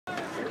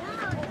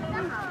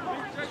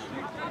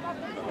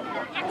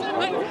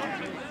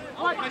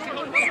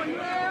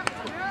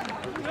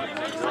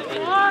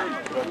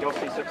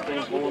Yossi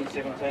 16, Vaughan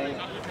 17,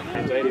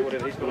 and 80,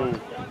 whatever he's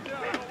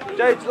got.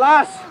 Jade's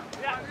last.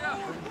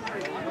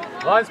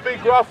 Line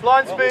speed, Gruff,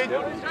 line speed.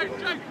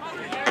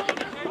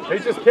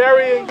 He's just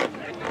carrying.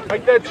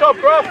 Make that chop,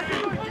 Gruff.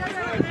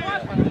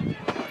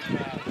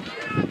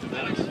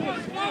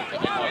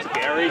 Nice,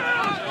 Gary.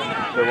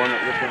 The one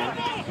that you're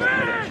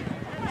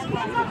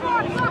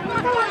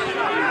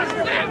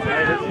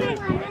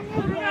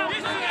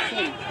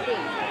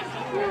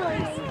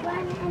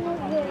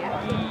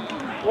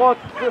What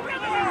the...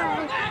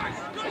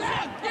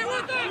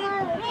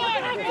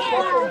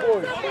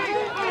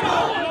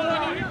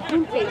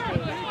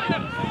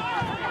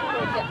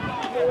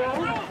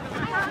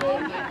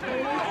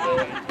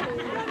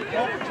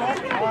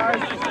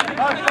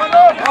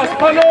 Nice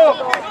Kamo!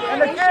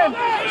 And again!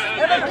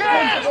 And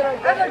again!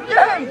 And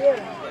again!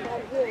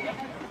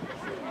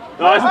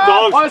 nice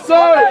dogs! Nice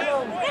side!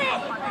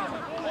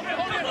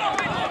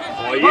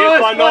 Oh yeah,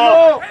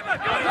 Kamo!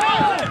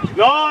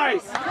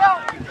 Nice!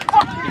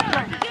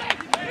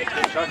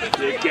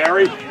 Yeah,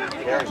 Gary.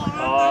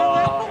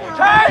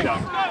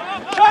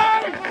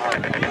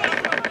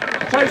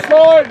 Chase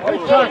line!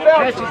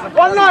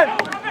 One line!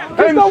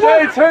 Keep the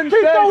width! Keep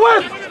the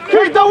width!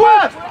 Keep the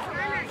width!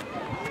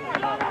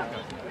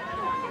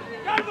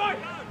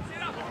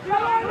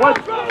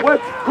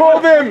 Width! Call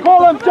them! Call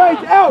them,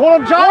 Jade! Out! Call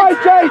them,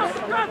 Jade!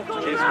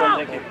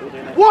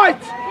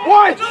 White!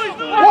 White!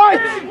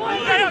 White!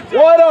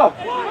 Wider!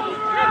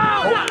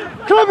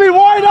 Clippy,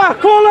 wider!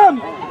 Call him!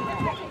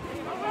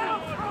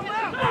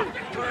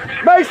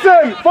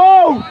 Mason!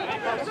 Fall!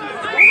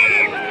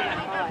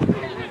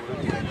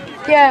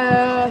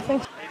 Yeah,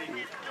 thanks.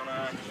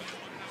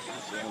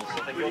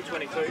 Take your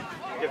 22,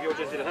 give your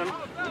jersey to him,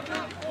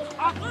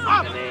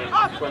 and then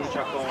twin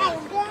chuck on.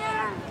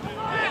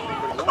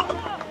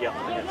 Yeah, I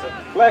think that's it.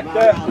 Black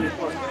there!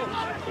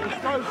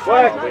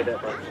 Black!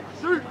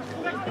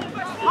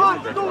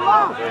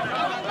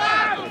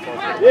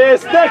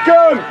 Yes, stack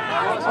him!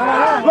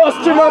 Lost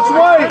too much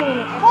weight!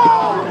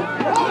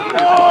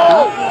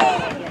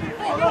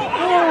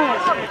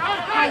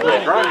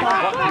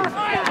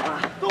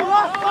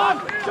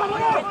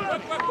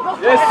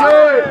 Yes,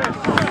 sir!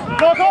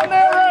 Knock on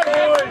there,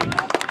 Rick!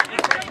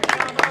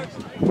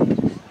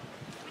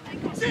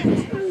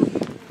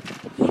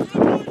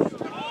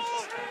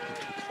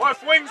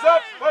 Both wings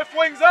up! Both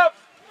wings up!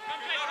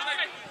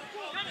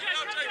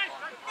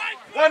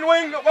 One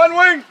wing! One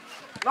wing!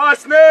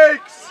 Nice,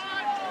 Nicks!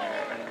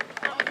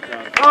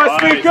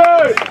 Nice,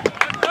 Nico!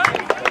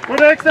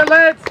 Good exit,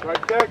 lads!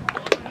 Right back.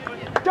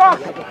 Duck!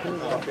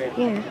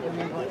 Yeah.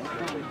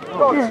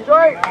 Go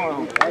straight!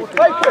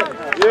 Take it!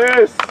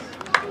 Yes!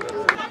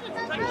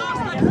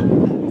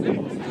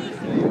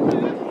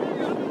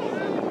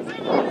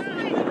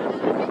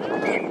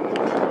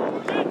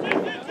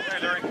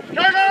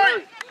 Go, Larry!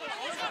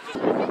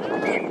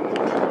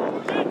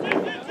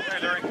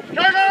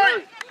 Go, Larry!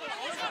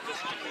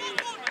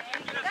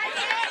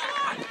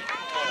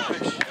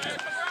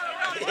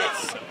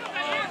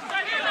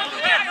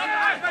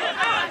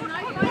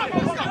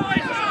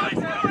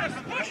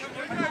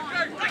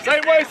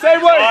 Same way,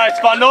 same way! Nice,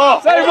 Kamo!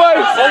 Same way!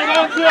 Hold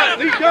on to it,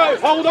 Nico!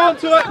 Hold on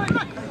to it!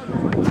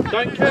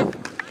 Don't kick.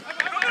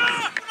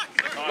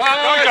 Go,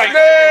 Jace!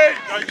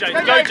 Go, Jace!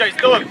 Go, Jace!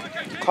 Do him!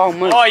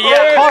 Kamo. Oh,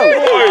 yeah!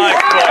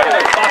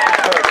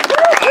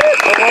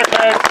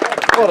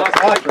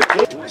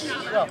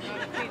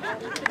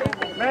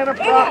 Man of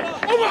pride.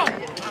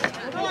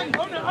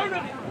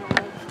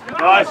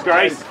 Nice,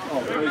 Grace!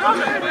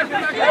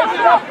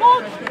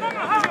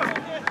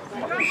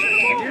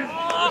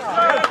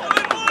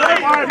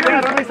 Don't worry,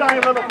 Brad, I'm saying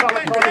a little fella.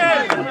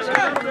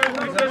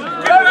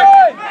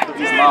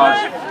 He's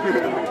large.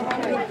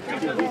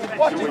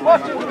 Watch it,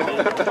 watch it.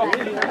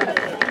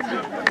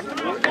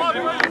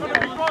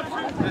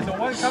 There's a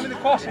one coming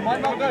across, it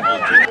might not go.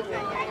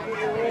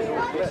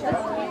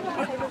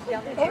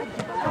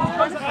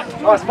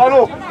 Nice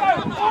funnel.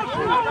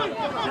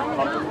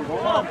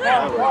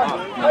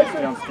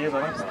 Downstairs, I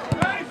think.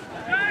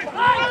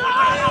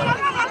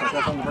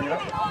 Bring it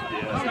up.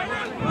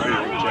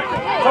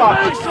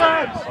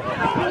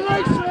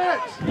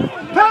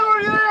 Power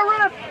you there,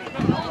 Rip!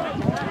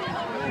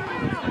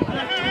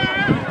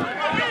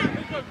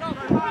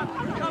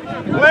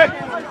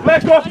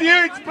 Black off the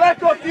Utes!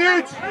 Black off the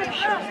Utes!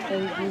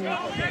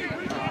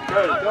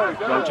 Go, go,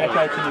 go. Well,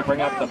 Jacko, can you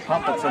bring up the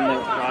pump that's in the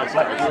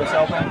black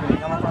USL bank when you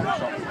come up on the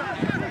shop?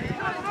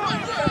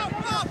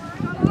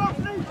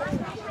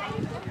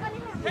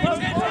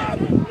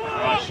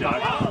 Nice shot.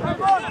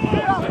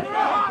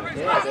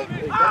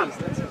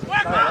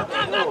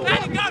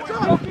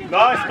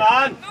 Nice,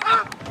 man!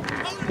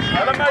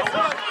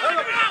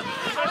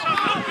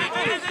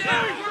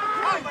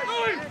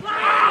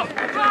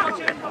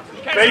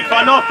 Feed,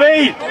 Kamo,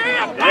 feed!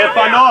 Yeah,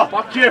 Kamo!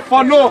 Fuck yeah,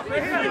 Kamo!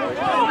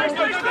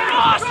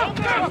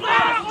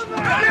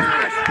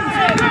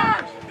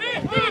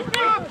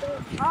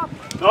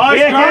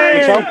 Nice,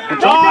 Grace!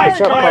 Nice,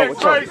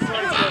 Grace!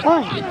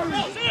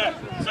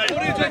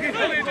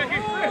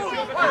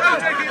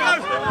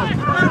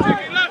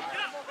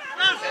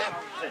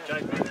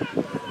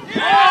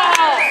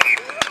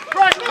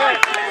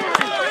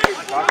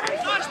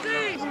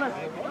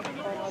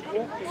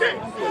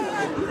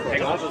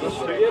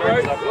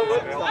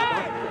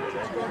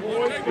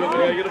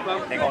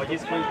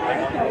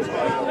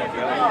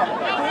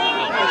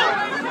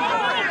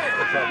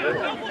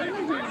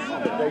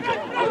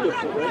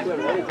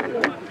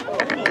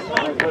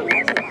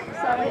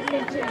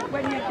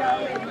 When you go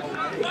in,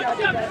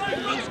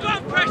 you got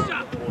to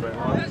pressure.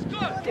 That's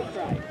good. Dip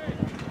right.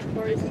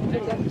 Or is it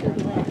up to the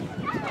right?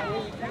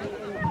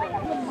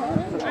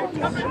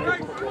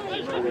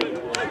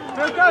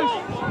 There it goes.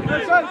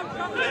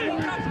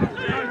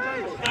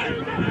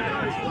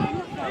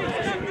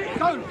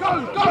 Go, go,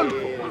 go.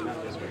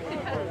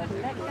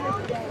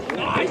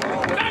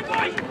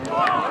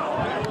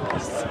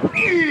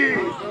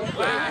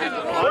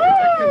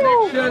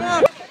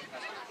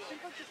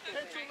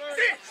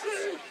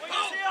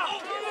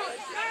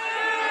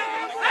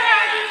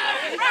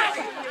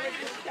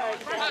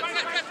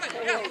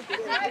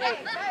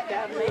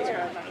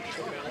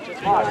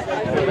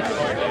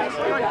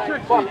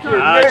 Connection.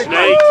 Nice,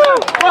 Nate.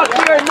 Fuck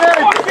you,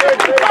 Nate.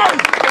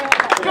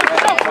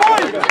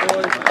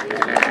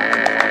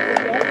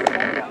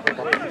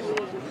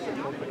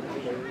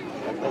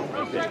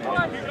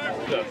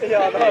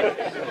 Yeah, I know.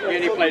 We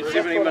only played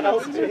 70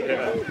 minutes.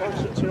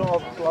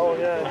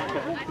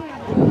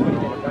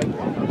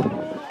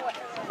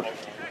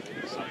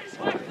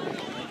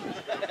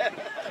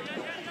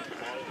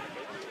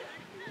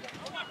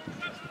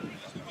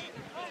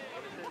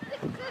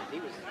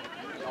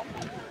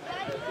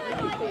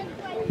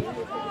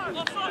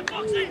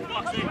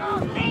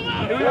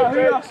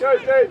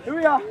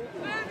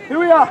 Here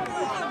we are.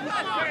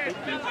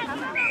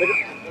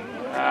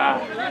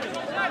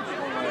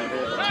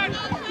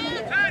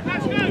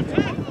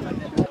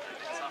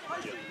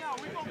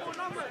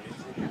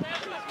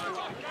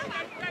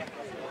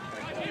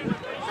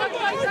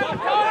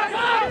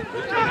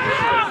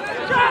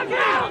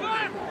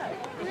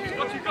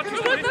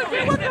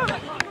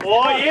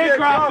 Oh, yeah,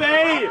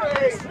 Grumpy!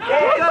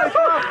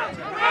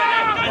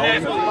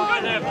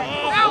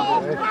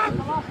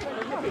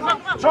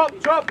 Chop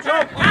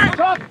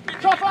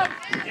up!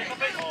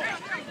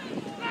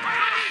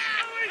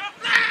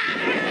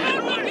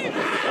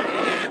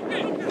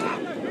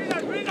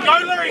 Go,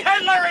 Larry!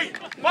 Head, Larry!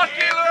 Fuck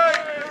you, Larry!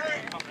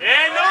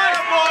 Yeah,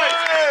 nice, boys!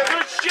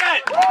 Good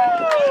shit!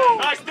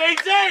 Nice,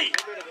 DZ!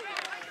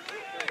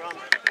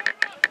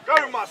 Go,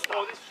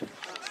 Mustard!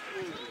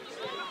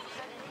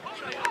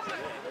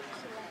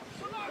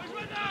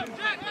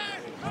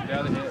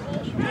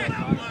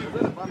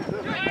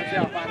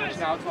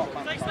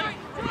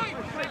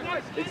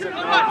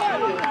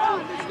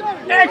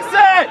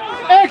 Exit!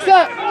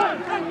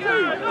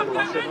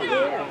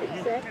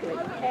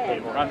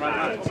 Run.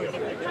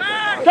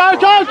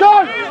 Go!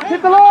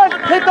 Hit the line!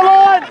 Hit the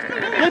line!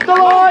 Hit the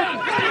line!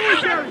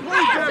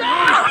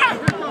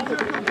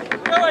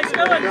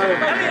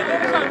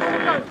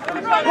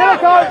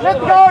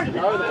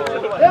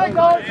 Here it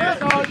goes!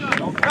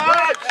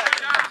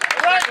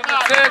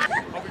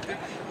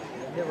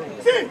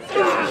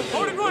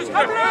 Hold it, boys!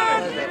 Come in!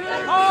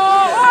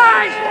 Oh,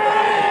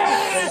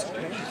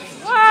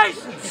 Wise!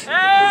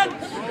 And...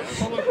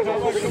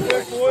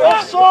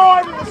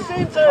 Offside in the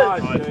centre!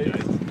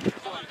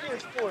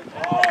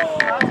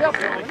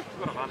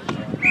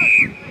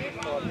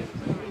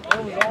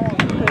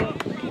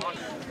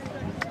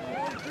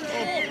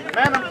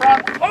 Man in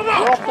front!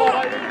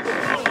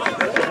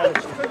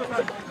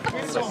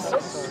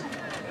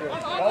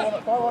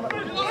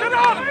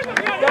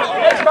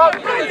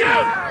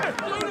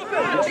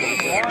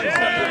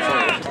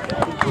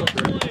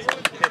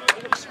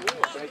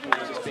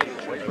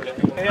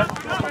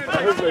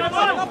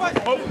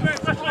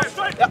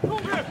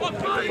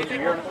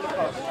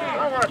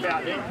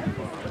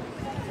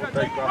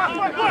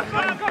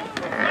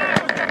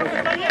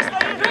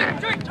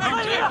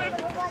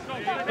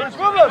 Let's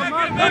go!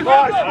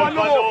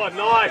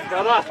 Nice,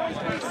 brother.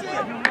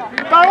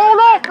 They're all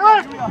up,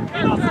 right?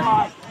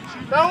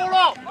 They're all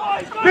up.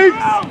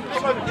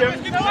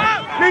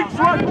 Keeps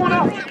right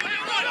corner.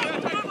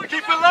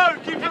 Keep it low,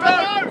 keep it low.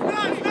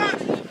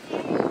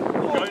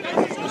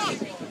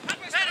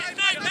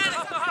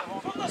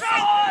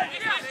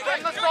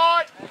 Take the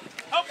side.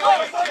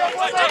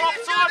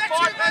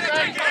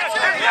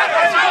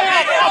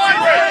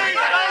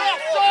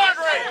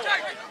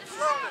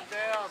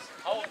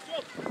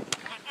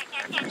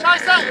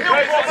 Chase that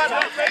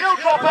hill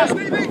dropper.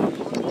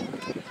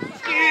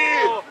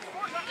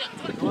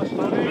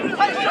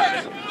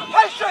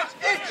 Patience!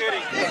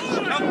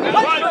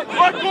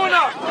 Right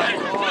corner!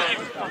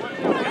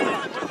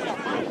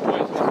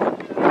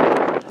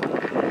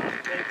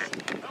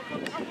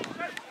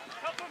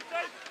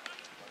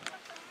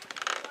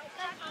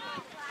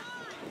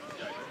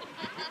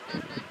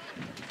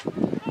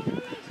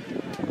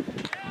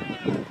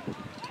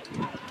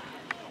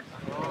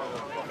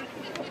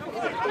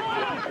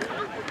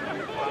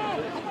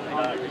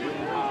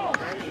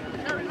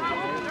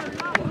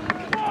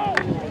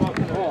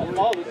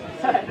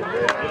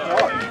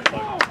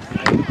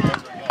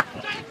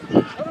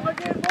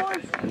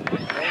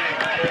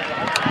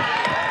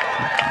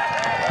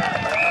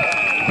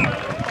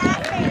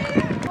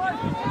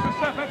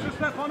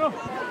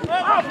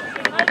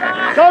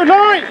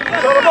 Larry!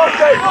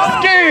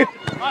 Skid!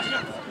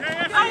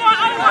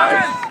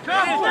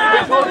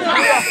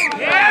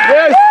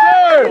 Yes,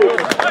 sir!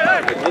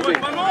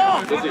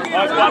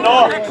 Nice one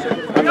off.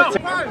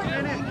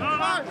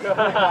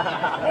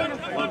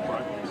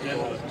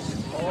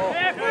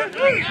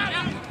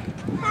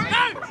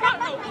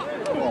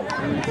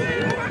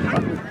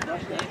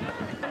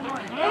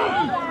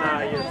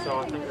 Yeah, so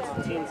I think it's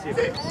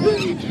 10-7.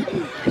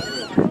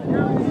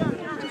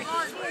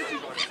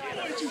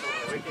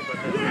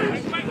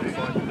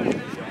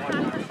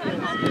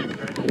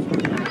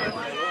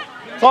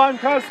 Time,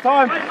 cuz,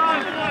 time.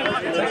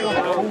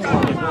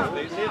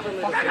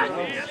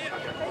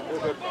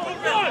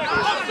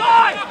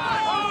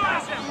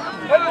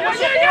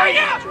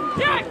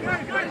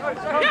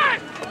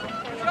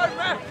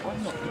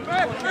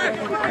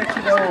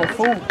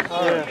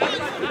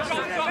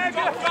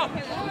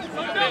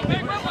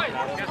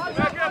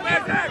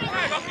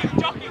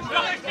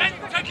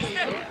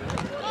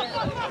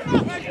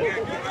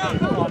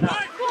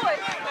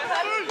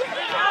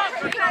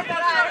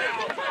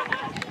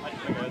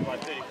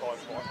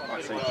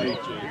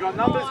 You got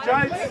numbers,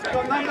 James? You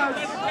got numbers?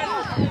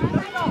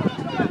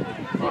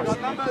 You got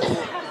numbers?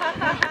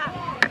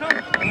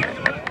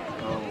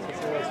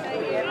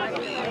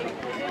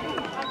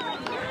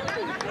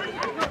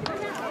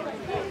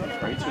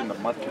 Right in the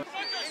mud.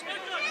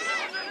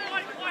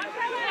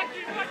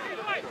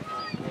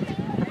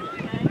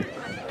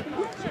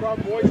 Scrum,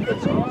 boys, good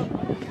scrum.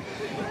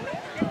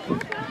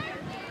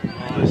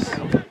 Nice.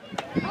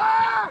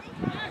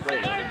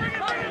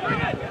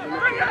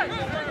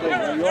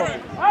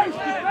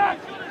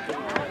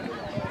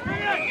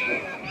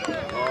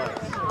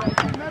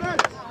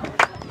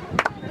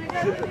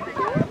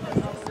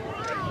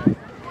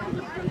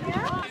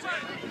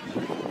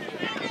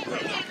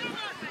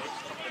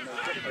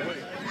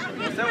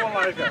 Is that one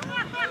like that?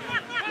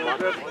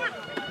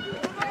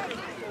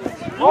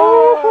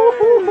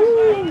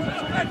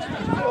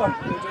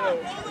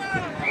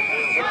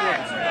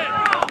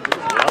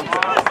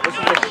 This is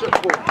a shit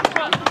ball.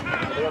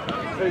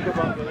 Very good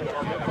one.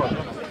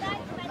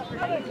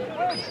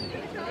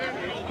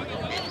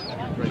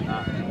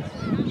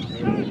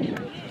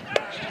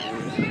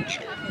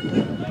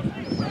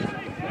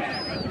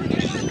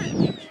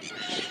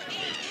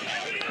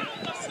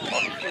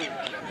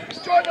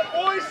 Strike it,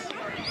 boys!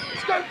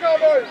 Let's go,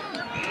 Kamo!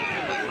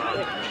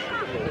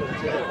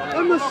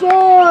 On the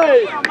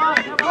side!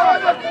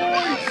 Drive it,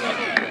 boys!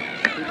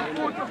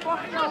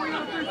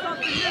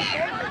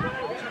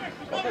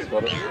 He's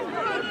got it.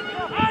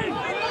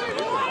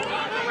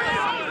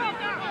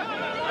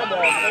 Come on,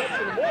 that's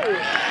in the ball.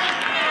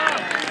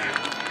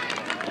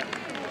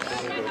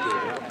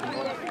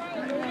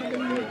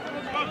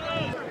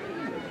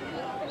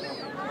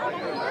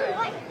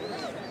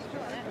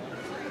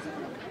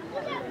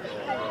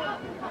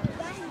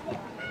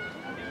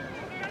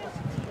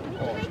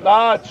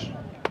 Large.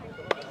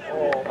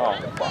 Oh,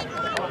 fuck.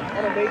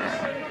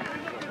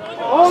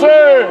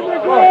 Two.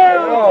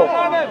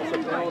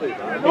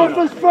 Off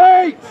his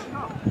feet.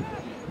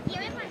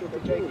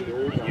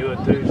 You are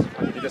two.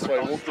 You just want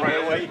to walk right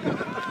away.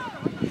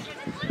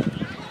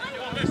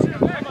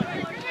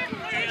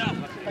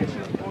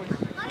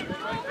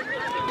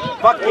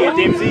 Fuck yeah,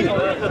 Dempsey.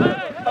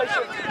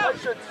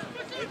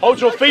 Hold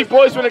your feet,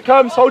 boys, when it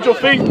comes. Hold your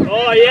feet.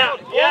 Oh, yeah,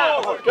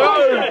 yeah.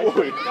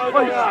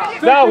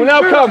 Go.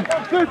 Now come.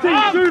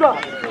 13, shooter.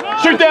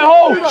 Shoot that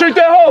hole. Shoot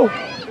that hole.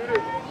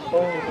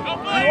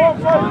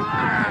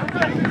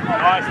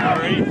 Nice,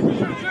 Larry.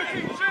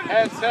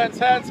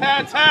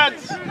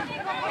 Hands.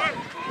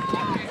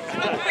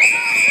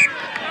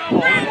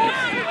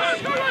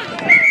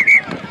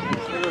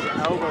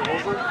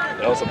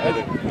 That was a bit.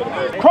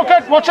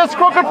 Crooked, watch this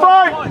crooked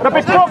throw. And a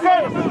bit crooked.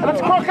 And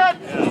it's crooked.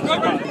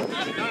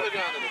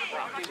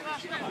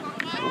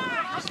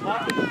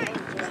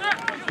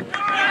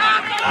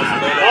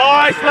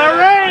 Nice,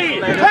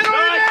 Larry.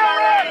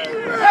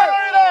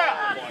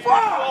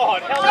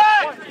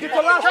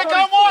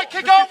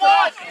 Kick on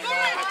wide.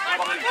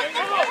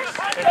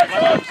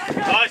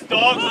 Nice,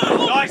 dogs.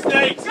 Nice,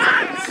 Deeks.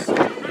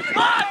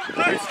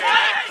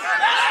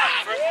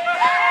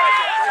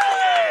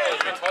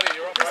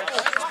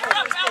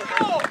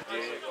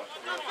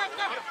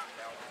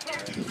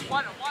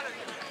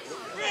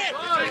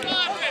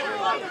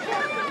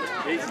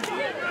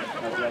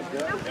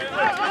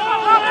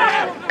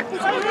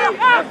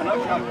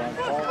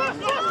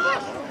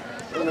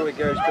 I don't know where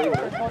Gary's been.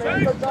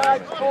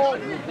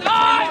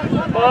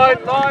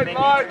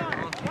 Line.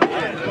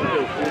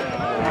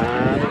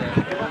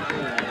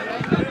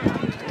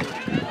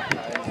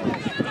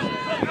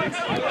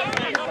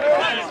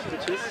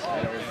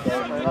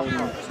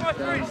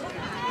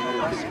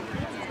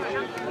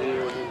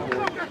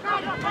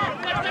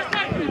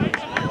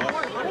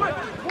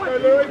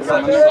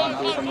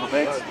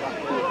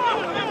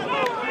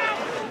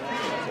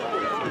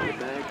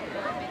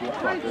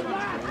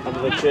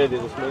 Under the chair,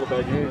 there's a small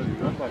bag here.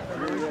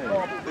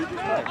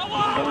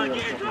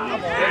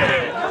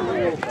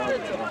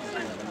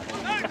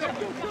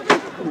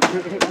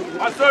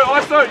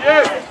 ISO,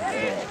 yes!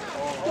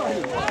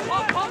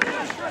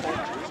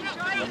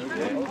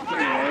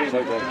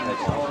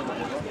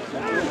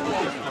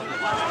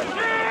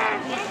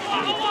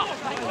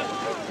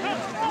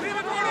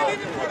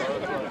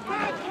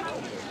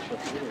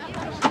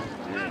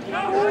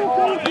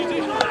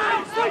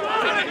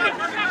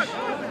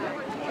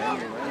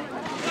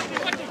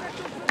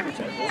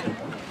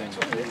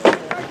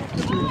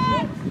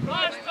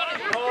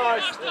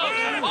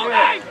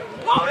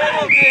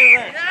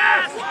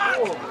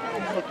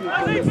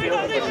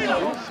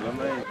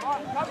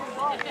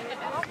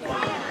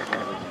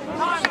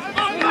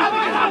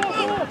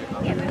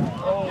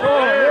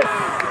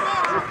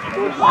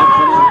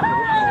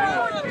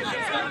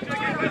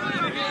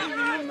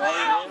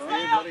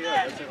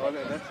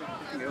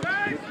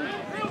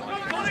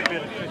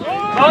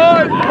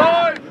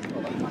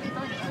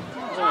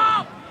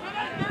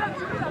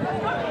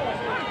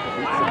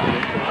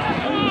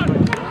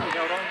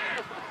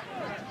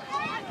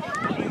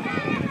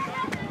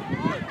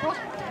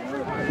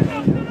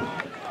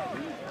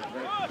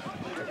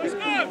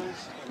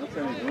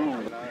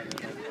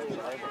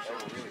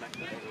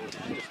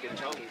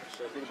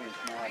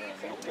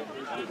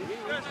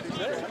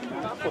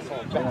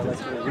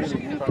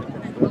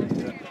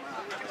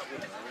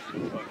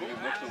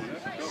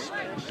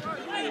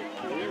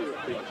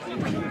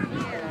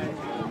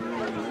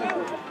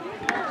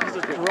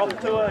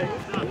 Dropped away.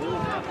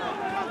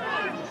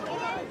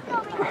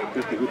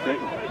 Just a good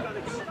tackle.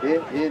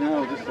 Yeah,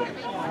 no, just no,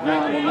 I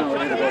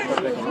had to go for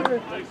a tackle.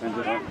 And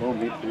just ball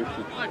me to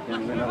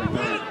and went nothing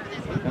wrong.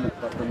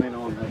 But from then on,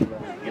 they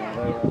were, you know,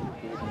 they were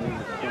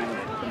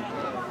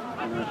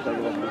and I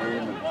stayed off the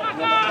room and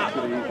I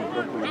should have used it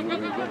properly and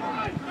really good.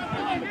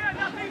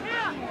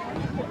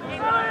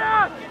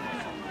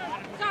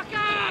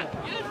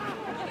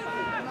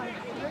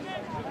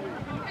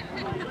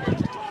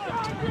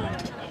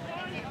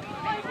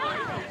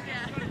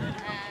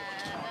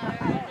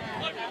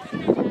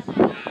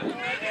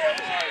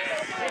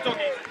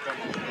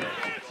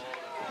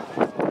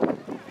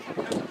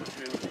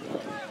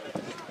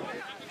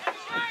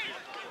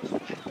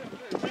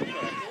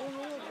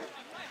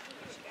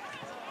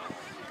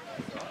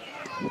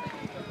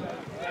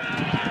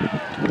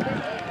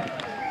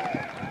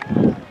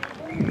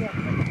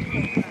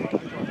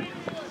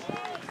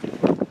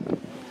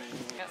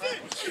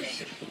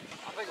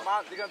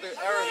 They're going to do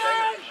Aaron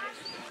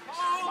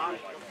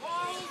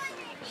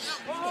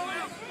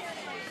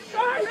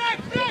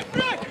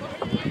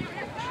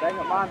Bang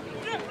it, man.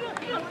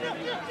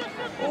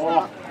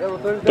 Oh, that'll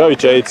do. Go,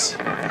 Jades.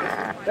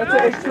 That's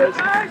it, excellent.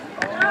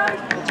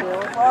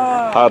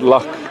 Hard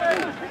luck.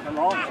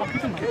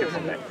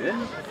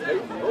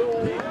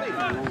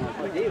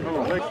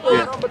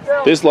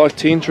 There's like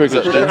 10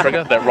 triggers. Is that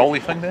trigger? That rolly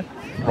thing there?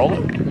 Roll it?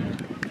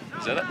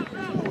 Is that it?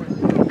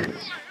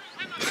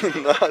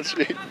 Nah,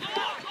 gee.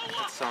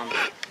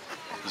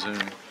 Zoom.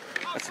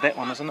 It's that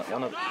one, isn't it?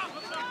 One of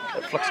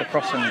it flicks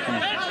across and you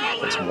can.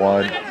 It's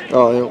wide.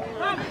 Oh, yeah.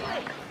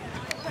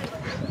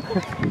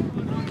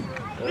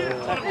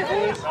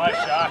 Nice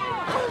shot.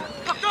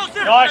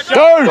 Nice shot.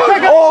 Go!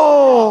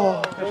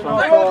 Oh!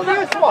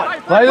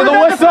 Play to the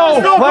whistle!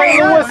 Play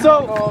to the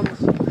whistle!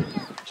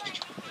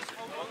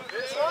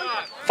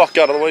 Fuck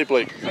out of the way,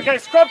 Blake. Okay,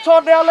 scrub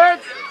time now,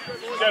 lads.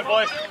 Go,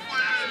 boys.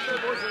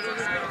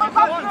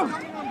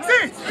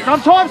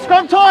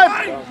 Scrum time!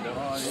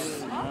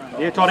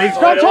 Yeah, Toddy.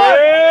 Scrum time!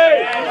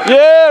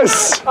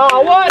 Yes!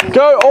 Oh, what?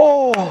 Go!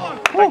 Oh!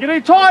 We're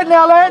getting tired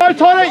now, lad. No,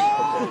 Toddy!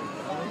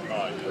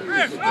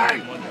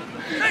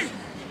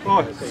 Oh,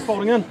 it's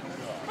folding in.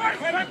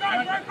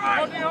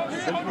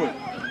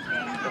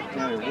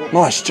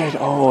 Nice, Jade.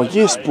 Oh,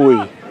 yes,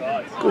 boy.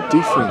 Good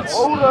defense.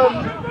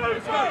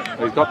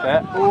 He's got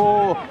that.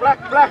 Oh, black!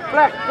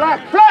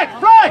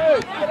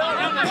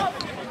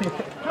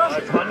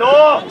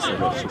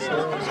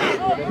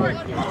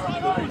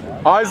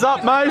 Eyes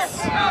up,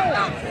 Mace.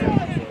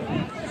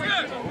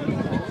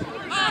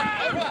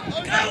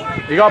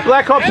 You got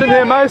black option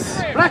here,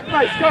 Mace. Black,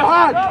 Mace, go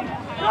hard.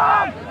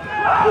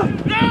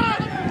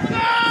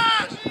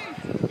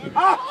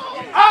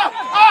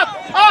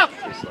 Up.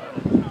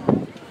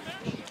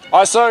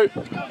 ISO.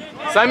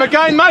 Same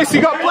again, Mace.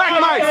 You got black,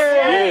 Mace.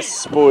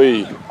 Yes,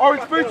 boy.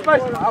 Orange boots,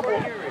 Mace.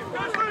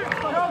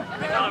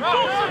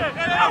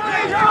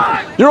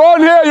 You're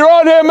on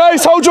here,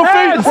 Mace. Hold your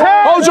feet.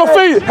 Hold your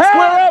feet.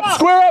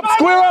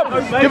 Square up.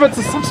 Give it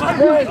to some. Nice,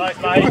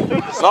 mate.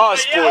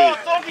 Nice, boy.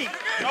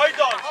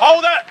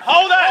 Hold it.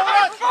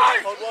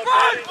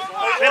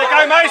 Let it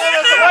go, Mace.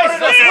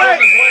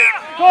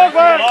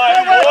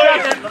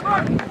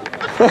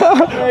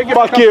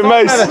 Fuck you,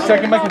 Mace.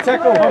 Second, make a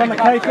tackle. Hold on the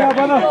cake now,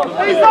 brother.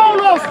 He's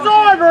all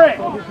offside, Rick.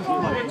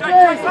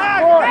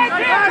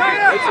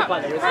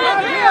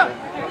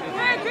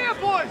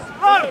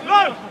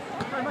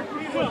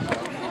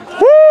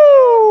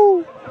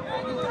 Woo!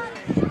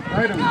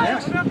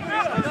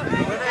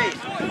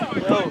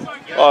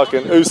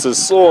 Fucking Oos is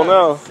sore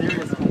now.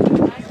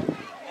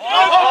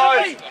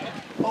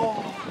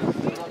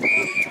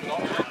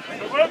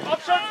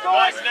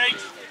 Nice,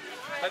 Nate.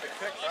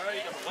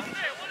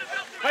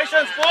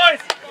 Patience,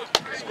 boys.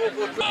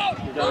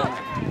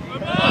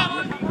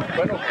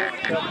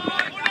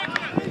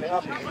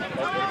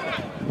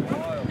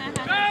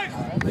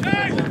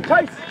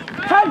 Chase!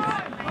 Chase!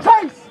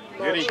 Chase!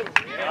 Beauty.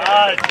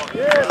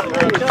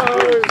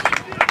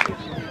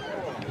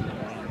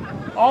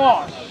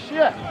 Oh,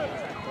 shit!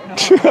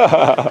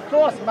 Of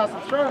course, he must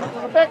have thrown it to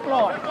the back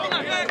line.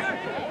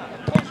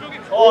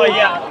 Oh,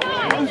 yeah.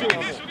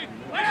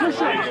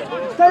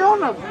 Stay on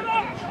them!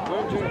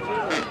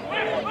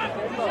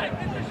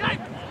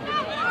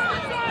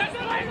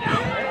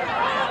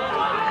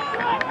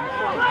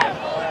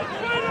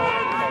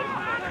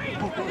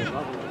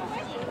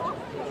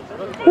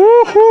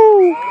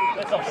 Woohoo!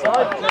 That's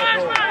offside.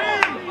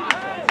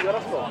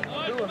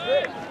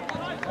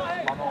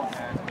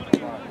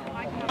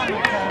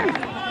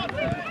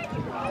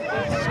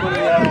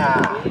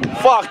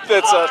 Fuck,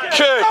 that's a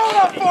kick!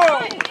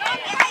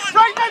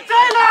 Strike the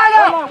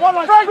D-liner!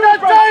 Strike the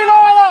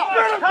D-liner!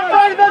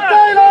 Strike the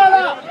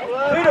D-liner!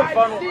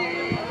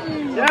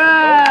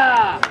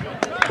 Yeah!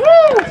 Woo!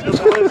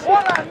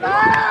 What a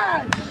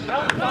man!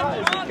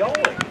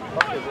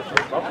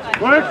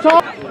 Work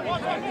time!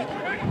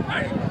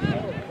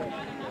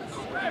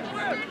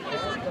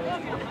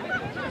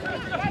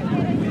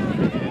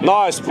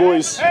 Nice,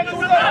 boys. It's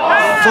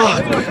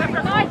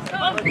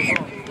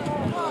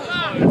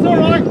all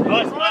right.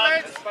 Nice,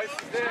 lads.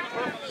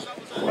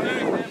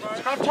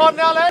 Scrum time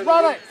now, lads.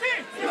 Run it.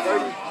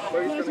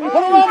 Put it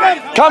on, man.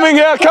 Coming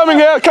here, coming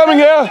here, coming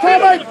here.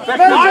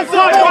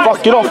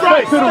 Fuck, get off.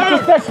 Back pedal,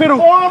 just back pedal.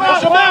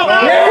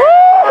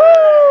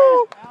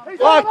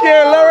 Fuck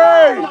yeah,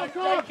 Larry.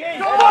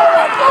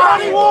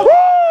 Woo!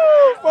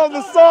 From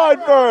the side,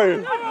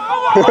 bro.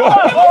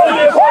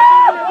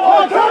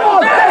 Oh, come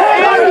on!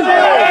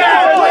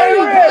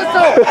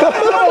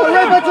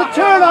 It's a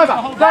turnover.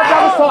 Go the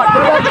other side. Go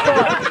the other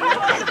side.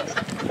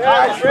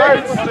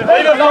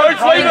 Leave it,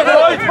 Rhodes. Leave it,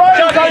 Rhodes.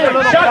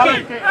 Chucky.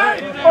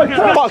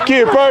 Fuck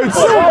you, Boats.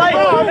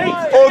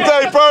 All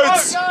day,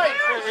 Boats.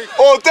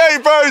 All day,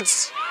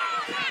 Boats.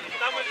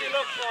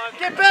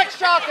 Get back,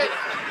 Sharky.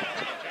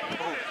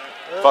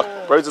 Fuck,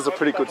 Boats is a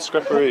pretty good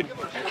scrapper.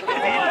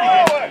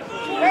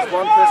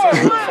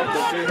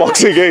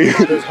 Boxing, eh?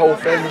 His whole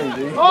family,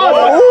 dude.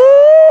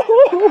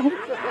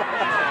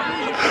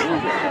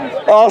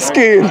 Oh,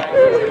 skiing.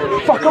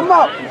 Fuck him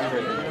up.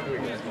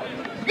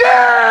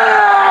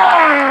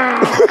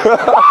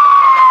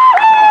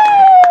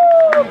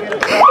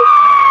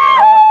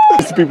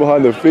 There's people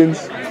behind the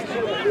fence.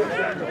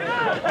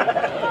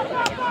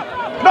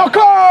 Knock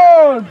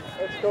on!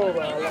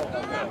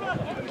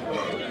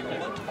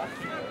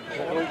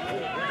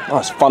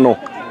 Nice funnel.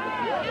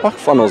 Fuck,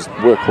 funnel's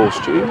workhorse,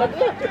 dude.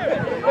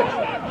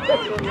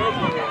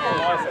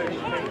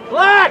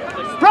 Black!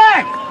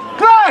 Black!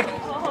 Black!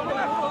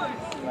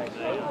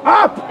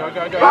 Up!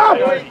 Up!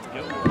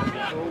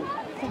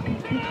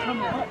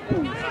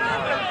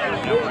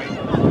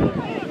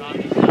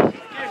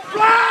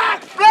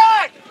 Black!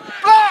 Black!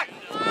 Black!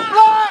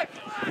 Black!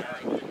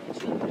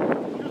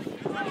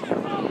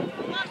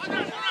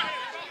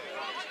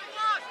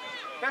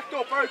 Back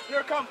door, birds. Here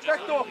it comes.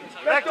 Back door.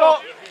 Back door.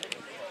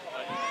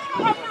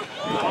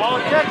 Oh,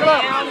 tackle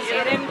up.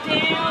 Get him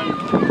down.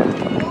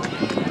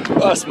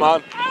 Nice,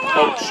 man.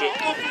 Oh, shit.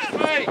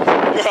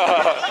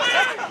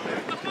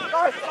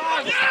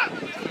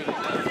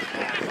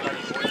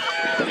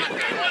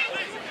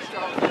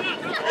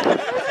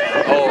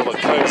 Oh, the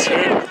coach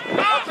here.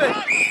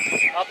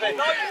 Up it.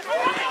 No,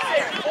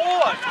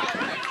 forward.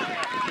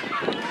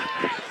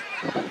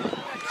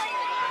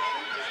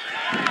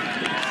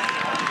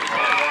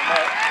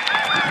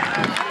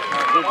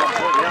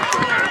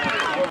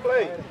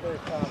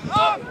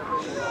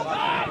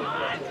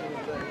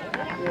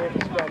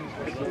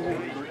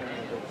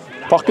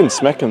 Fucking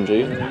smack him,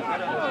 G.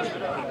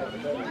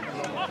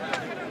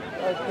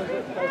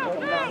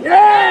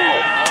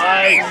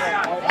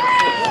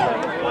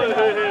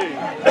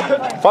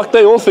 Fuck,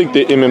 they all think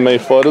they're MMA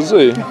fighters,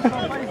 eh?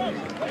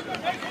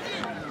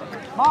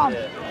 Mom, do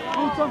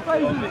some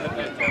faces.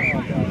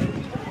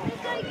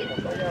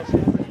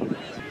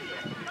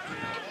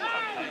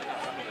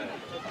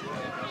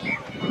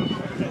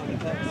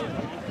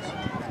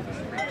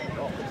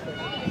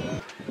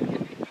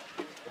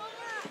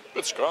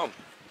 Good scrum.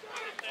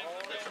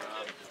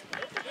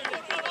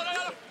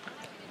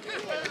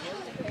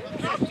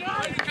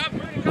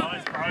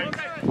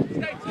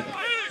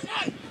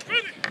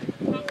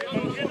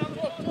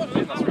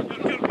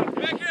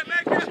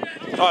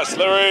 Nice,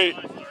 Larry.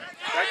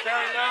 Back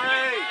down,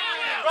 Larry.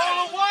 Roll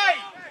away.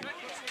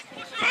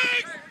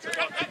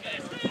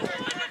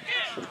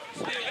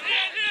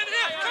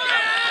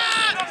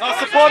 Not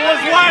supporting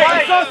his weight.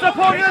 He's not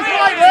supporting his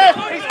weight, man.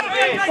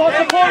 He's not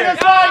supporting his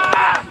weight.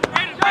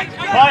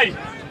 Hey.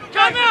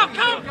 Come out,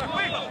 come.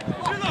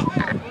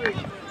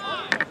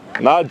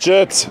 Nah,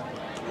 Jet.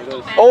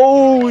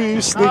 Oh,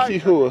 you sneaky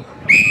whore.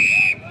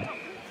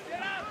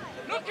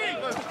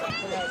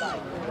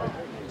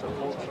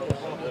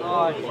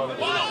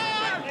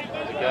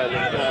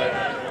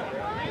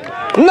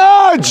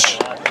 Nudge!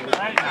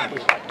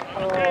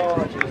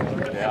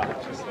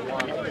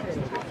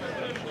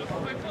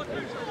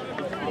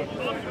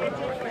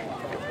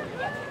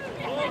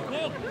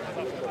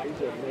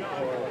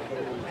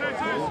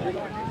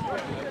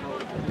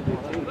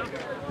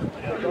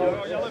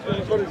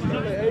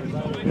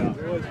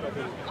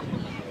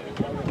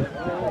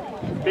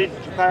 Bid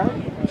Japan.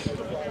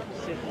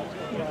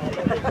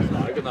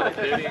 I've got another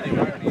 30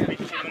 anyway.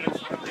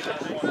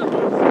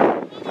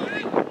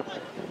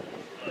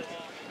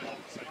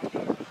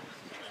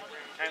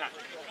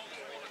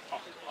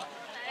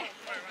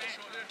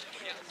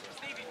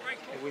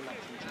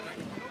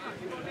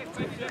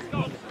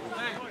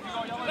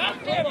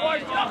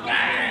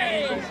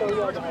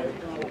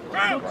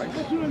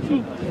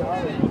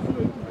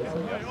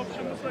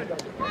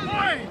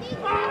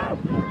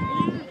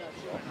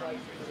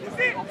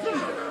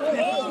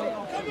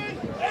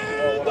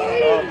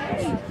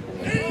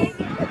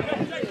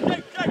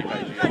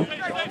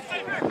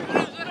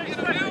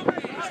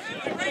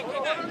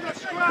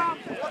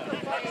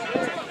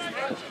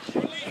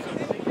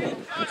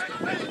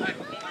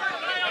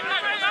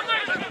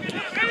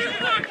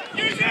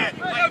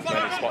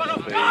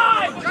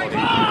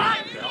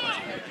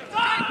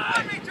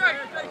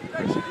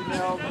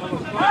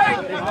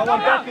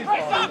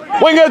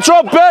 Winger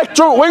drop back,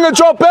 winger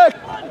drop back.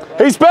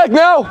 He's back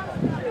now.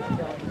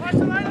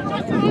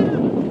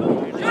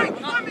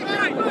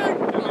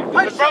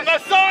 From the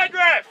side,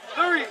 ref!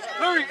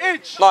 Louis,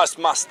 inch. Nice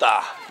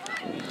muster.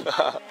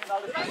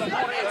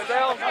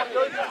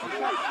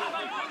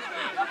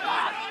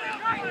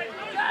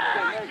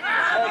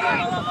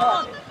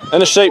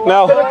 In a shape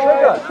now. You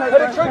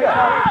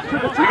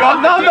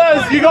got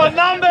numbers. You got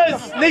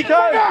numbers,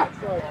 Nico.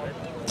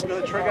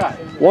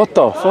 What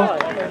the fuck?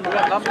 We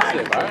got numbers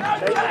there, bro.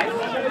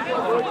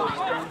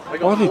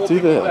 Why did he do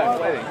that?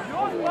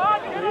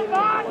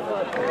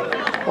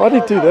 Why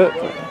did he do that?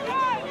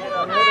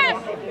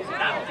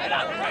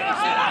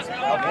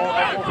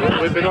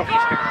 We've been off.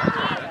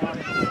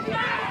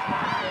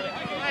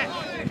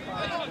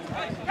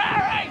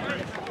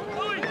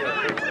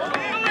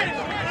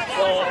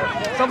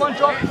 Someone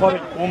drop.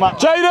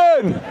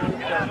 Jaden!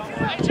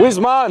 Where's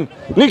man?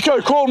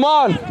 Nico, call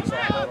man.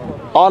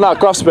 Oh no,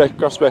 Gruff's back,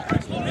 Gruff's back.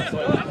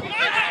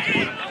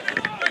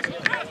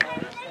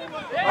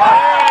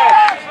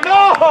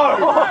 No!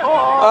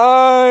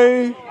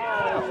 Aye.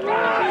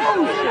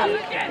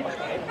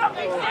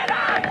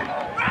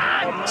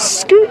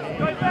 Scoot.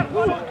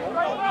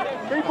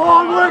 Keep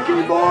on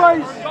working,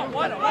 boys.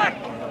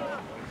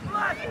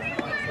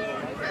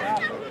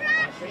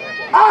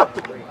 Up!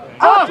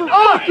 Up!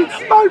 Up! And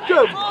smoke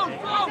them!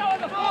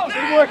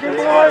 Keep working,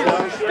 boys.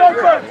 Go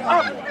first.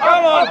 Up!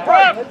 Come on,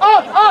 Prep!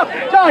 Up! Up!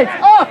 James,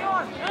 up!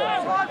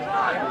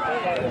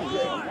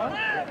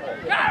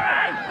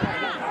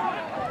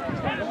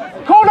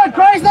 Corner,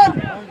 Grayson!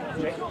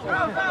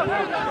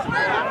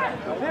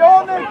 They're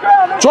on their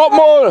ground. Drop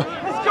more.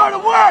 Let's go to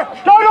work!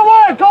 Go to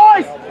work,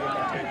 guys!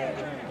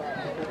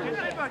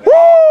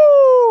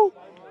 Woo!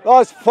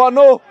 Nice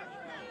funnel.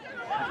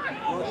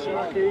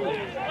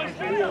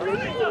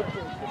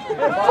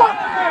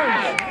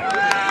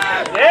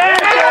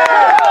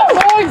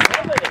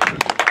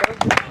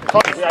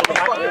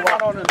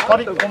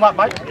 Buddy, come up,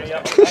 mate.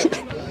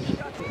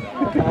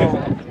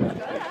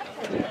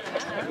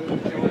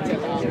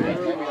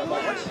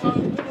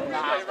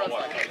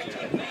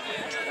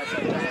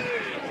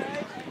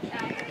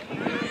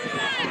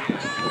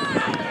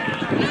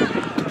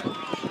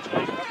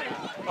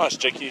 Nice,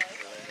 Jackie.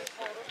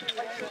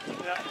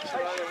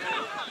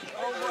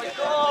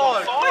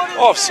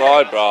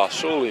 Offside, brah,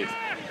 surely.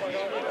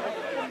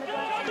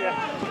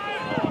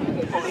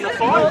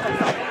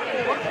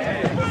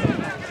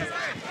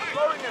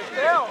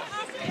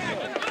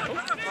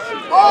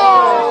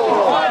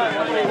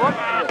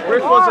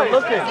 Rick wasn't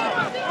looking.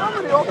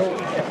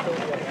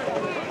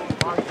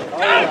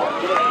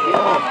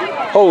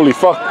 Holy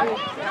fuck.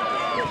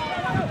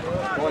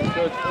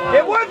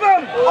 Get with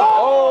him!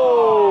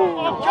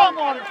 Oh, come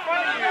on, in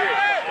front of you.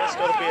 That's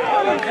got to be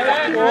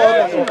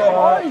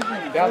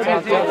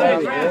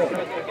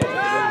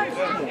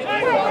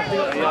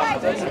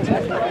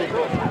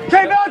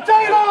keep out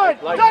D-line!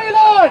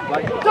 D-line!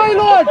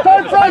 D-line!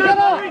 Don't break it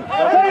up!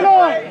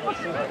 D-line!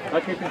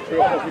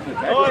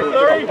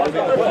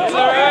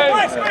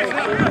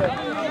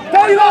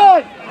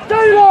 D-line!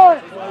 D-line!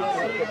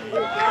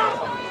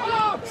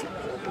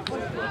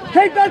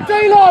 Keep that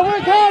D-line!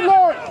 Work hard,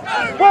 Laurie!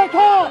 Work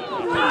hard!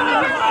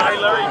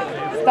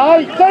 Stay!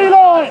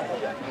 D-line!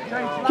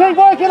 Keep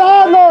working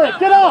hard, Laurie!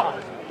 Get up!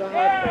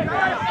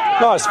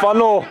 Nice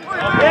funnel.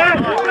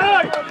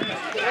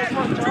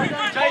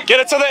 Get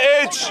it to the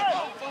edge.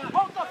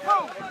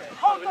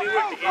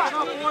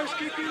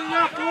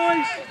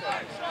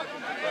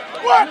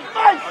 Work,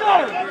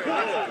 Mason!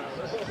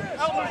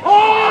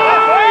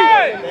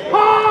 High!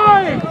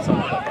 High!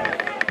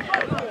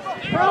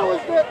 How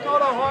is that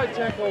not a high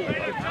tackle?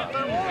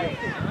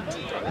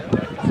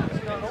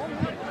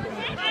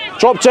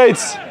 Drop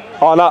Jades.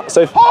 Oh no,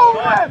 safe.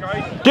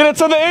 Get it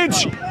to the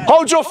edge.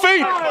 Hold your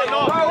feet.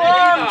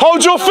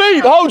 Hold your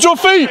feet. Hold your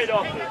feet.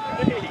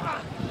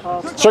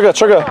 Trigger,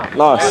 trigger.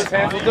 Nice.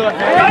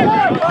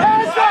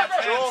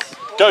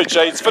 Go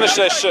Jades. Finish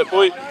that shit,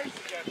 boy.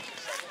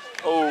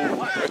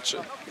 Oh,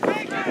 Richard.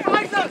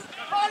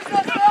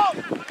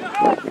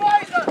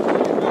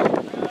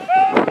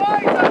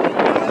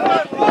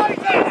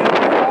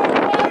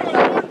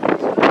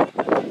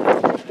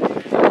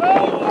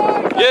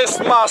 Yes,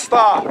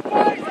 master.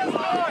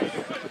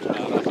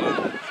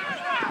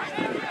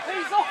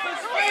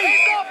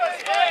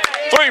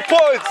 3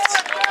 points.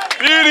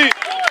 Beauty.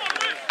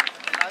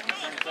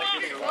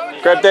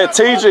 Grab that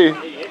TG.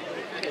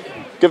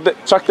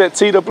 Chuck that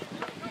T to.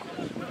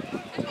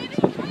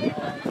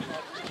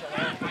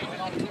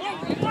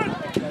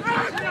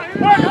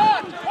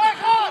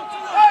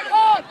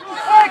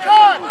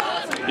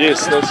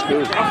 Yes, that's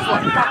good.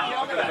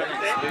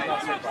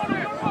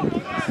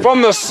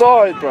 From the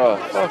side, bro.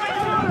 Fuck.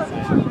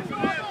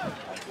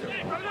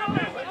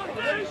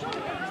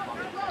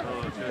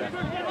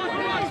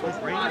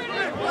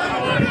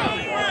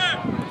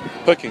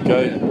 Pick and go.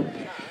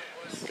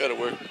 Go to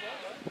work.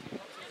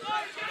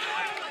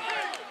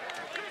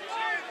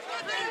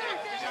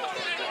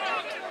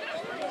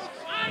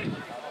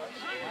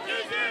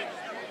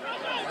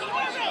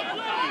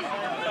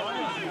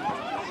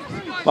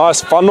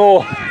 Nice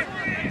funnel.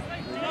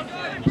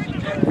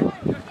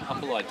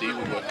 Humble ID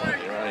would work on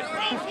there, right?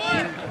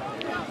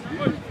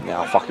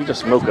 Now, fuck, you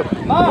just milk it.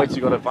 Wait till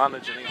you got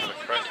advantage and he's gonna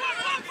crack.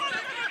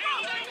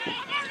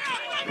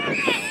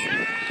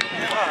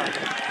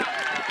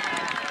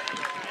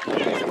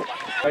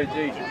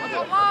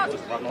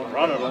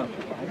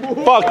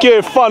 Fuck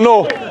yeah,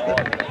 funnel.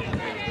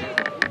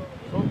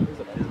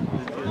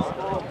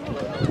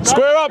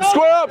 Square up,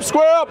 square up,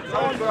 square up.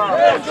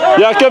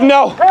 Yeah, give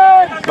now.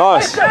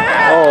 Nice.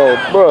 Oh,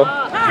 bro.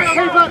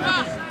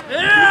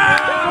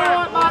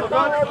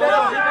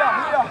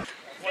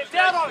 Get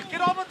down on it,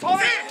 get on the top.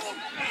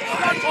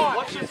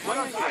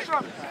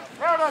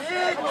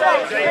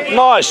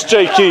 Nice,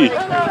 Jakey.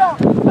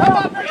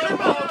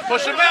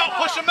 Push him out,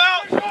 push him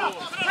out.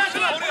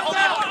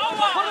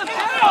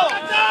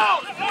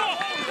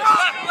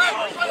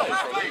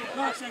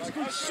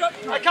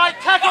 Okay,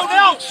 tackle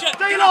now.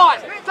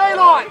 D-line,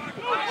 D-line.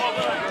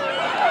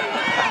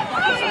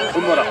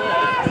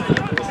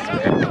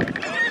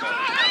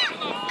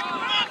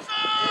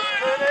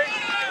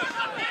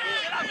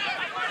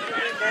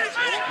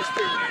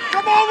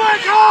 Come on,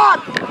 work hard.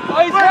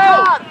 Work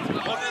hard.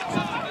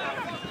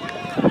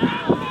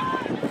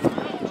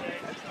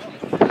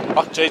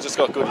 Fuck, Jay just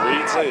got good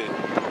reads, eh?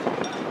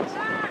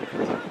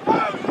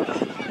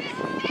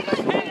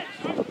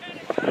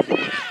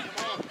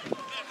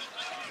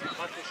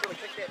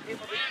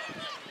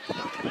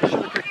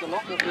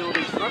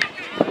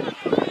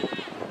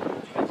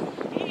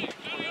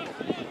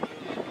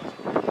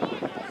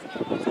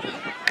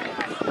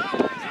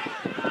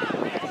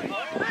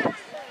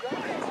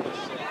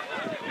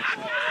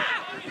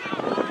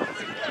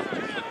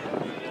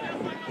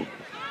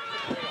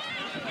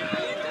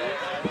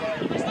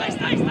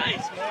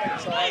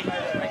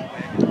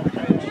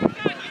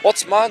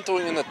 What's man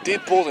doing in a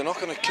dead ball? They're not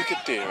going to kick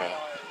it there.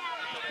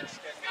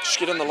 Just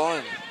get in the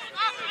line.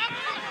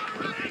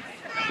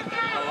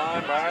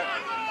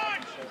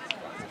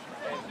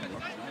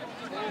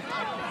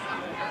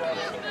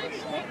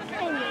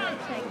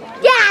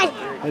 Dad!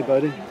 Hey,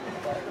 buddy.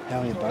 How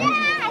are you, buddy?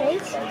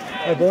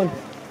 Hey, bud.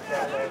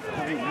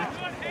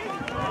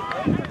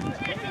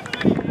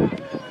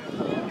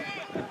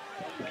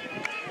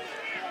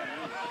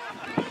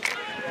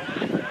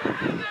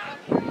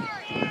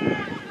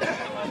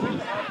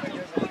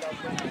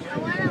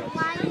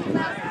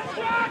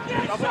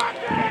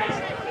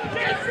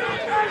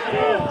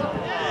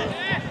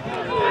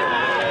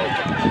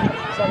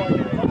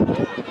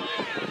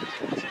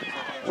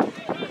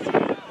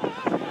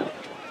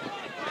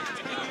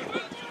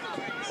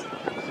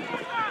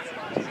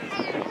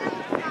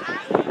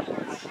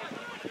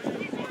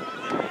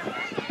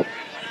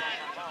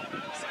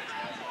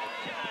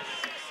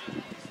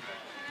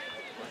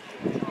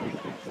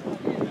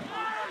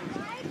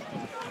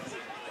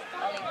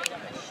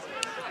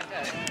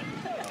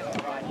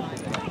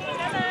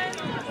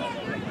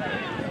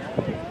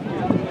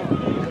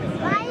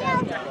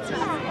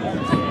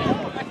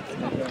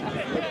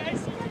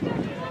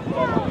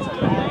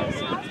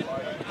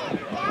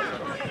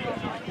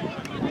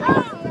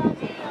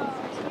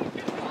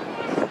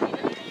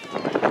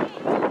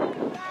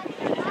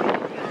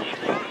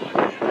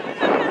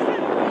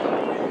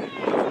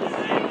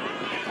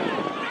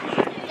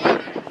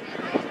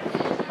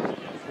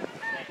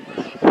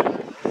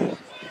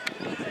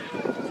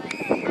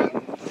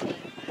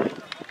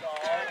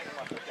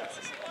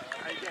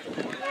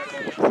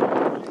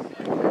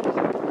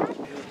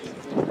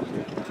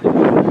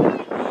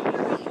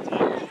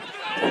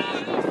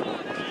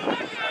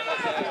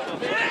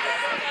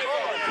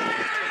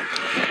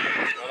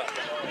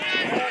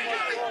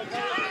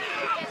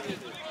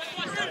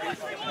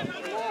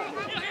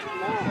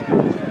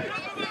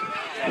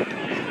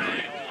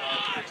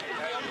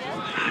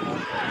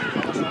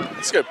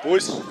 Let's go,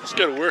 boys. Let's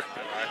go to work.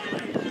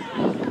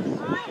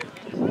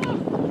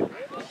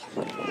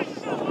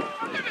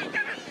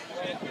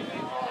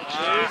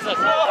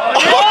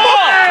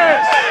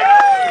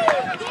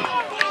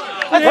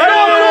 Let's go!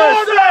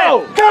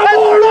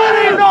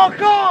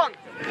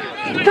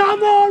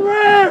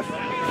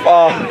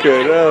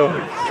 Fucking hell.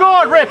 Go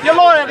on, Rip, you're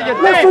lying out of your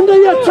neck. Listen to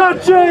your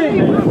touching.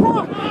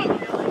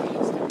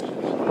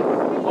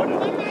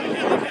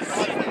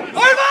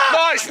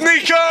 Nice,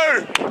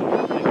 Nico!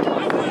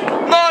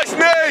 Nice,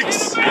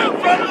 Nicks!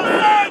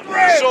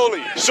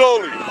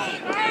 Surely.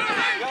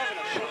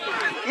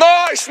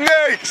 Nice,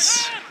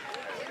 Nicks!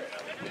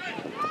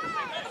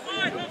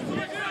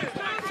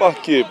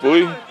 Fuck you,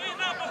 boy.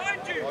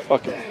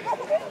 Fuck it.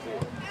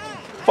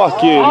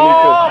 Fuck you,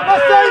 Nico.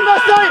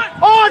 Mustang!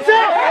 Oh, it's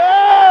it!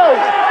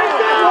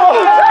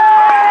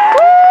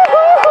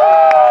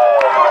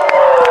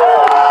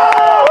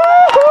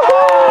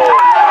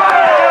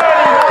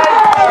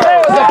 That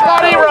was a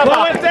bloody rubber.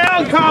 Pull it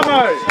down,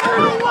 Kamo.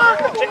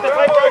 Check the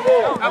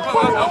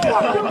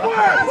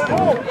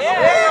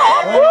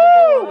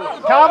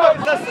Kamo,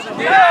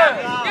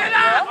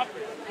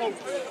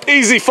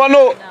 Easy,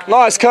 funnel.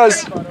 Nice,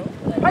 cuz.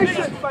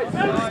 patience.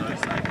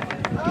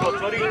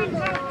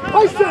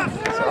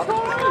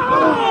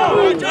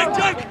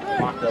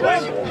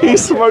 He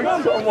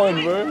smoked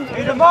someone, bro.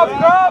 Hit him up,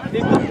 Rob.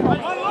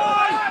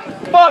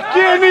 Fuck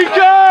you,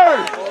 Nico!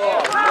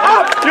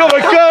 You're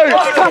the goat!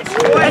 It's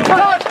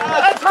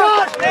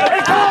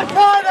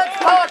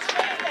touch.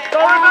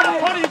 Don't remember,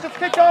 Toddy, just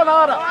kick on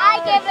harder. I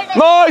give it a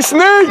Nice,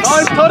 Nicks!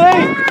 Nice, Toddy.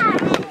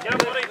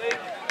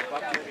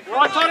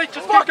 Right, Toddy,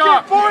 just kick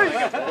on.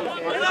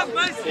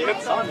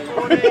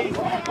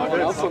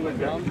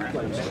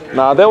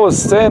 Nah, that was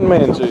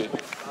Sandman, G.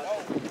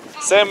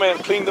 Sandman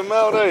cleaned him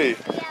out, eh?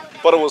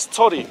 But it was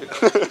Toddy.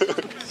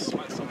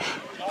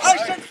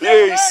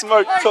 Yeah, he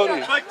smoked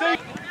Toddy.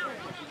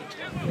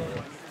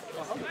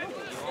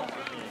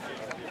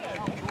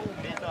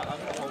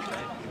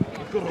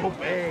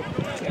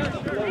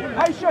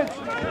 Patience,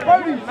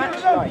 Brody,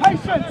 patience.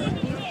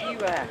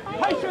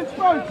 Patience,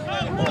 Brody.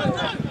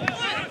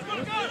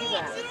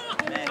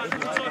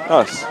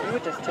 Nice.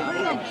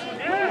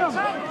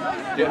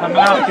 Get him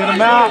out.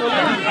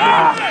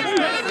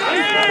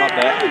 Not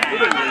that.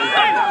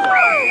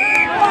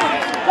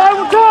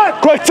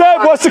 Quick tap,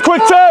 what's the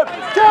quick tap?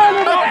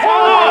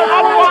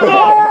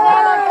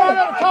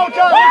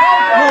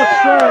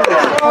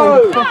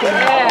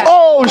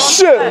 Oh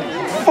shit!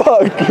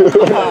 Fuck!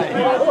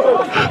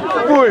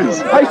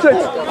 Boys!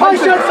 Patience,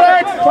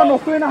 lads! Funnel,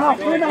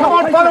 3.5. Come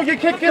on, Funnel, you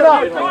kick it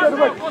up.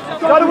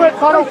 Go to it,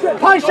 Funnel.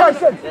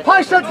 Patience,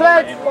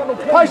 lads.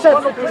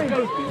 Patience.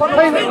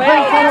 Clean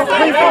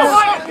Funnel.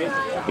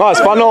 Nice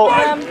funnel.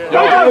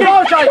 Go,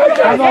 Jake.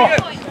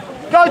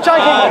 Go,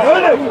 Jake.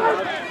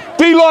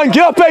 B-line,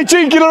 get up,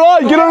 AG, get a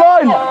line. Get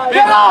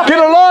up. Get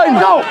a line.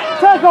 Go,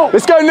 tackle.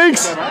 Let's go,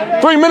 Nicks.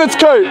 3 minutes,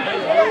 coat.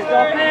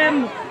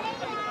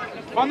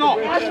 Funnel.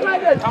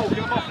 Get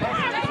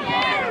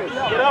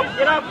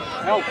up.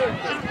 Help.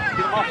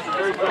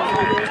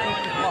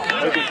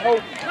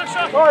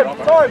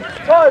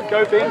 Time.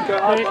 Go, Ben.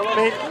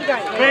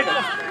 Ben.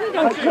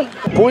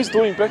 Boys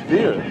doing back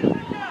there.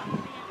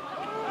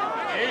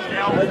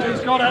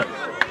 He's got it.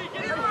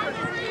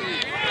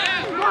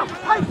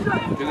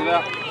 Get it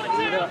out.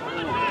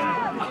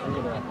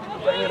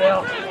 Bring it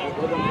out.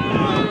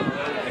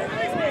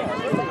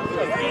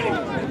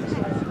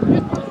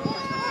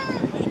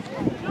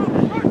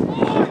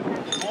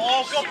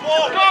 Oh, good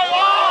ball. Go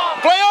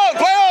on. Play on.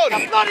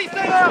 Bloody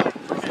thing out.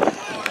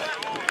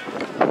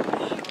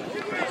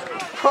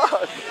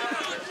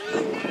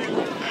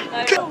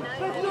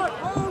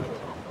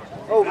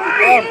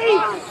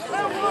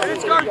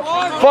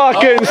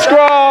 Fucking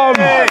scrum.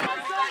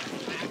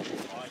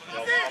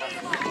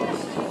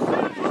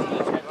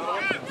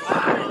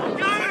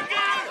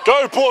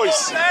 Go,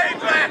 boys.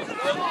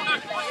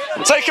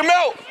 Take him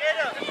out.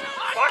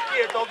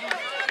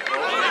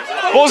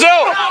 Ball's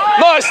out.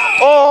 Nice.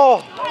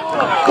 Oh,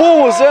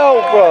 ball was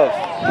out, bro.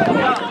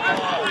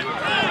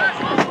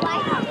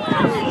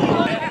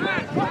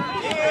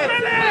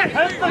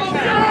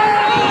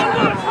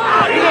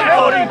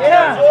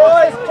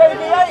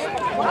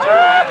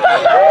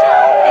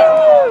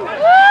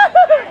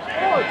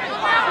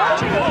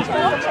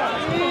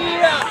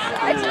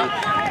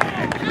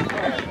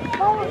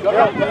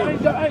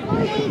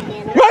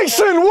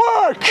 Mason,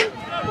 work!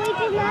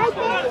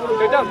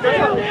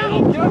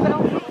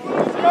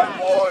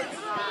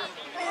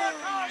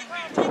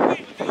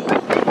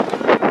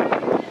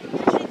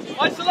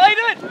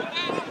 Isolated.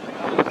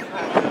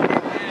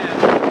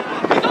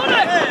 He's on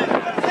it.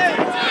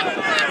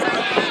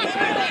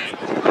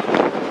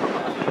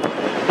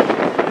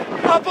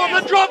 Up on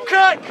the drop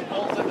kick.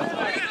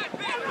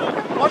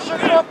 Watch the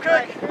drop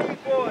kick.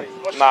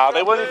 Nah,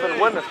 they won't even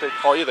win if they...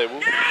 Oh, yeah, they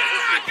will.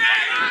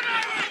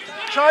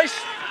 Chase.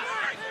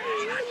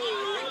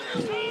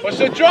 What's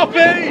the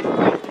droppy?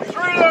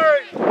 Through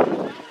Larry.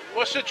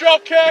 What's the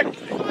drop kick?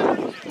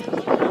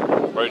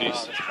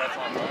 Brody's.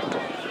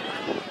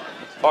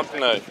 Fuck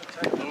no.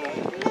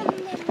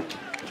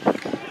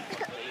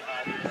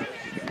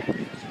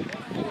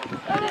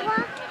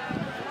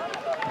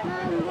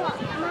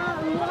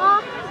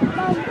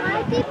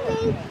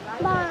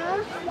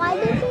 Why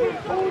did you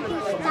do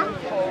this stuff?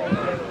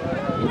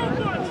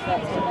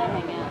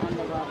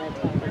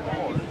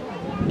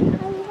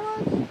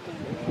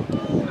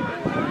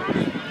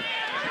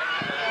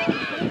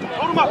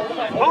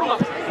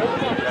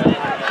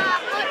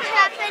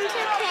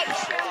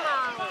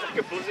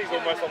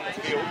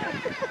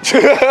 Did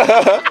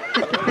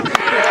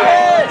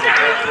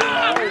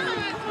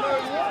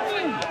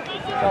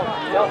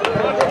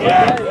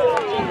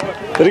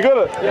he got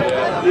it?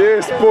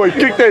 Yes, boy,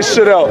 kick that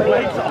shit out.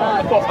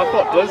 I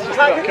thought Liz just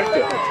about kicked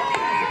it.